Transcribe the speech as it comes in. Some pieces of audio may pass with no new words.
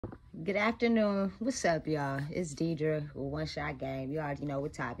Good afternoon. What's up, y'all? It's Deidre with One Shot Game. You already know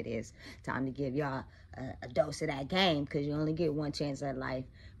what time it is. Time to give y'all a dose of that game, because you only get one chance at life,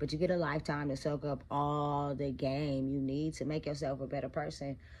 but you get a lifetime to soak up all the game you need to make yourself a better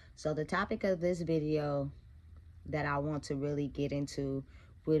person. So the topic of this video that I want to really get into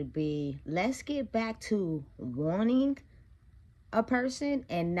would be, let's get back to wanting a person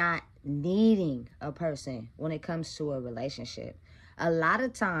and not needing a person when it comes to a relationship. A lot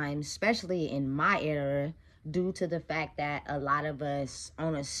of times, especially in my era, due to the fact that a lot of us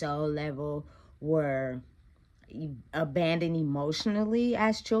on a soul level were abandoned emotionally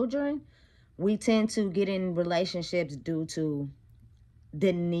as children, we tend to get in relationships due to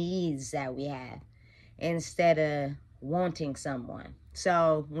the needs that we have instead of wanting someone.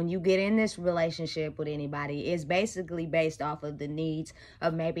 So when you get in this relationship with anybody, it's basically based off of the needs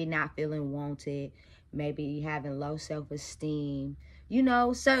of maybe not feeling wanted, maybe having low self-esteem,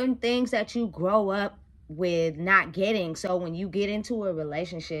 certain things that you grow up with not getting. So when you get into a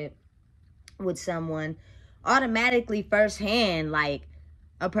relationship with someone, automatically firsthand, like,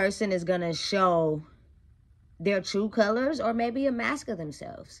 a person is going to show their true colors or maybe a mask of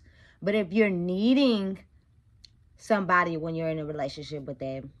themselves. But if you're needing somebody when you're in a relationship with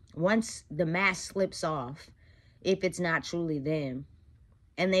them, once the mask slips off, if it's not truly them,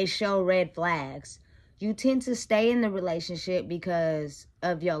 and they show red flags, you tend to stay in the relationship because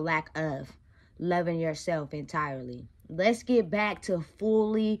of your lack of loving yourself entirely. Let's get back to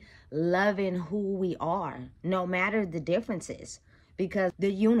fully loving who we are, no matter the differences, because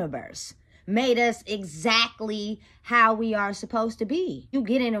the universe made us exactly how we are supposed to be. You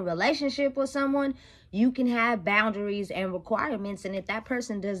get in a relationship with someone, you can have boundaries and requirements, and if that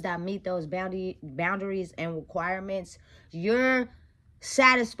person does not meet those boundaries and requirements, you're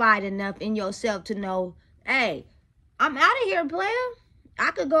satisfied enough in yourself to know, hey, I'm out of here, player. I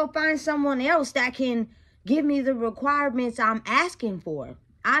could go find someone else that can give me the requirements I'm asking for.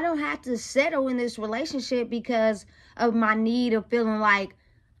 I don't have to settle in this relationship because of my need of feeling like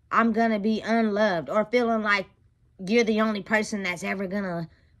I'm gonna be unloved, or feeling like you're the only person that's ever gonna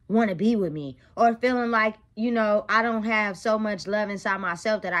want to be with me, or feeling like, I don't have so much love inside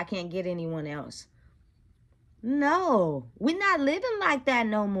myself that I can't get anyone else. No, we're not living like that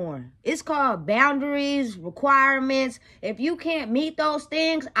no more. It's called boundaries, requirements. If you can't meet those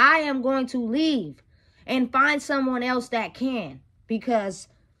things, I am going to leave and find someone else that can, because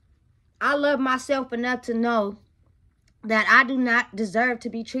I love myself enough to know that I do not deserve to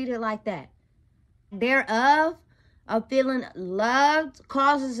be treated like that. Thereof, of feeling loved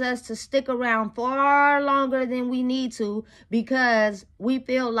causes us to stick around far longer than we need to, because we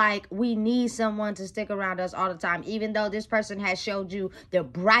feel like we need someone to stick around us all the time, even though this person has showed you the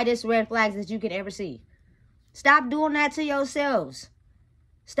brightest red flags that you could ever see. Stop doing that to yourselves.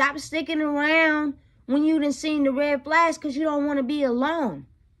 Stop sticking around when you done seen the red flags, because you don't want to be alone.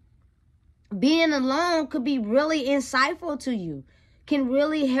 Being alone could be really insightful to you, can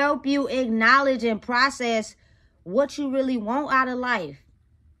really help you acknowledge and process what you really want out of life.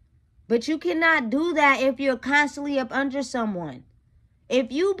 But you cannot do that if you're constantly up under someone.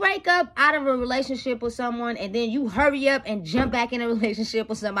 If you break up out of a relationship with someone and then you hurry up and jump back in a relationship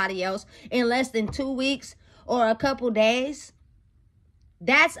with somebody else in less than 2 weeks or a couple days,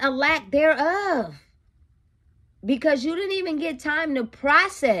 that's a lack thereof. Because you didn't even get time to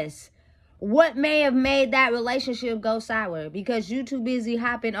process what may have made that relationship go sour, because you too busy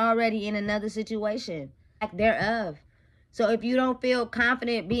hopping already in another situation. Lack thereof. So if you don't feel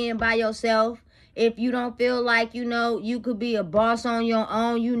confident being by yourself, if you don't feel like, you could be a boss on your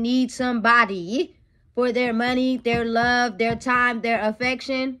own, you need somebody for their money, their love, their time, their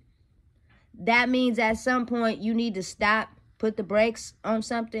affection, that means at some point you need to stop, put the brakes on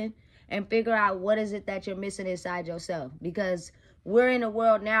something, and figure out what is it that you're missing inside yourself. Because we're in a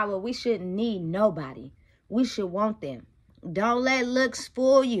world now where we shouldn't need nobody. We should want them. Don't let looks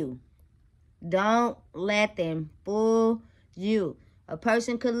fool you. Don't let them fool you. A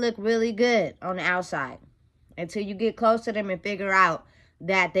person could look really good on the outside until you get close to them and figure out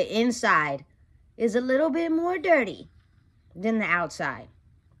that the inside is a little bit more dirty than the outside.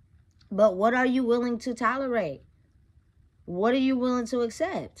 But what are you willing to tolerate? What are you willing to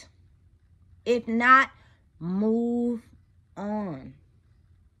accept? If not, move on.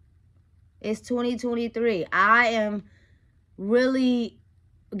 It's 2023. I am really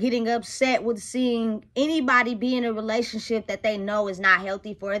getting upset with seeing anybody be in a relationship that they know is not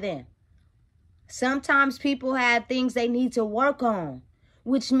healthy for them. Sometimes people have things they need to work on,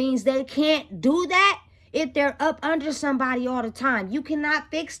 which means they can't do that if they're up under somebody all the time. You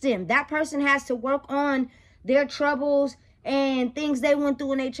cannot fix them. That person has to work on their troubles and things they went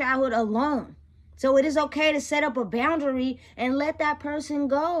through in their childhood alone. So it is okay to set up a boundary and let that person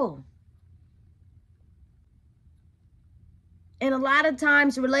go. And a lot of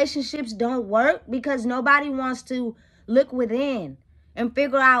times relationships don't work because nobody wants to look within and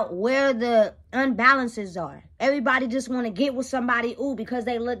figure out where the unbalances are. Everybody just want to get with somebody, because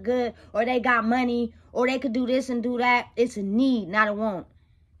they look good, or they got money, or they could do this and do that. It's a need, not a want.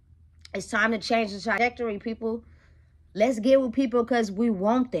 It's time to change the trajectory, people. Let's get with people because we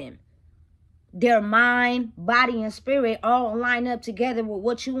want them. Their mind, body, and spirit all line up together with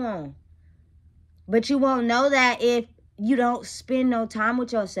what you want. But you won't know that if you don't spend no time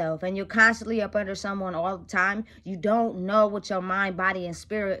with yourself and you're constantly up under someone all the time. You don't know what your mind, body, and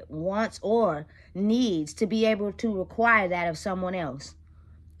spirit wants or needs to be able to require that of someone else.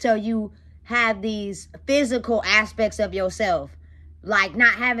 So you have these physical aspects of yourself, like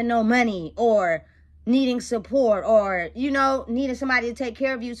not having no money or needing support, or, needing somebody to take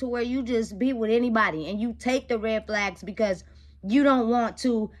care of you, to where you just be with anybody and you take the red flags because you don't want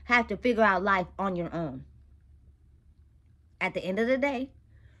to have to figure out life on your own. At the end of the day,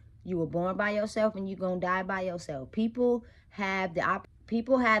 you were born by yourself and you're going to die by yourself. People have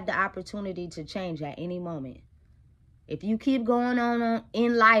the opportunity to change at any moment. If you keep going on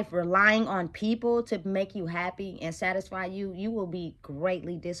in life relying on people to make you happy and satisfy you, you will be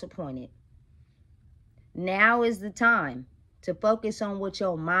greatly disappointed. Now is the time to focus on what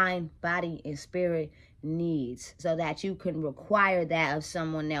your mind, body, and spirit needs, so that you can require that of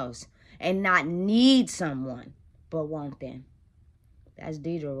someone else and not need someone, but want them. That's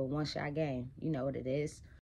Deidre with One Shot Game. You know what it is.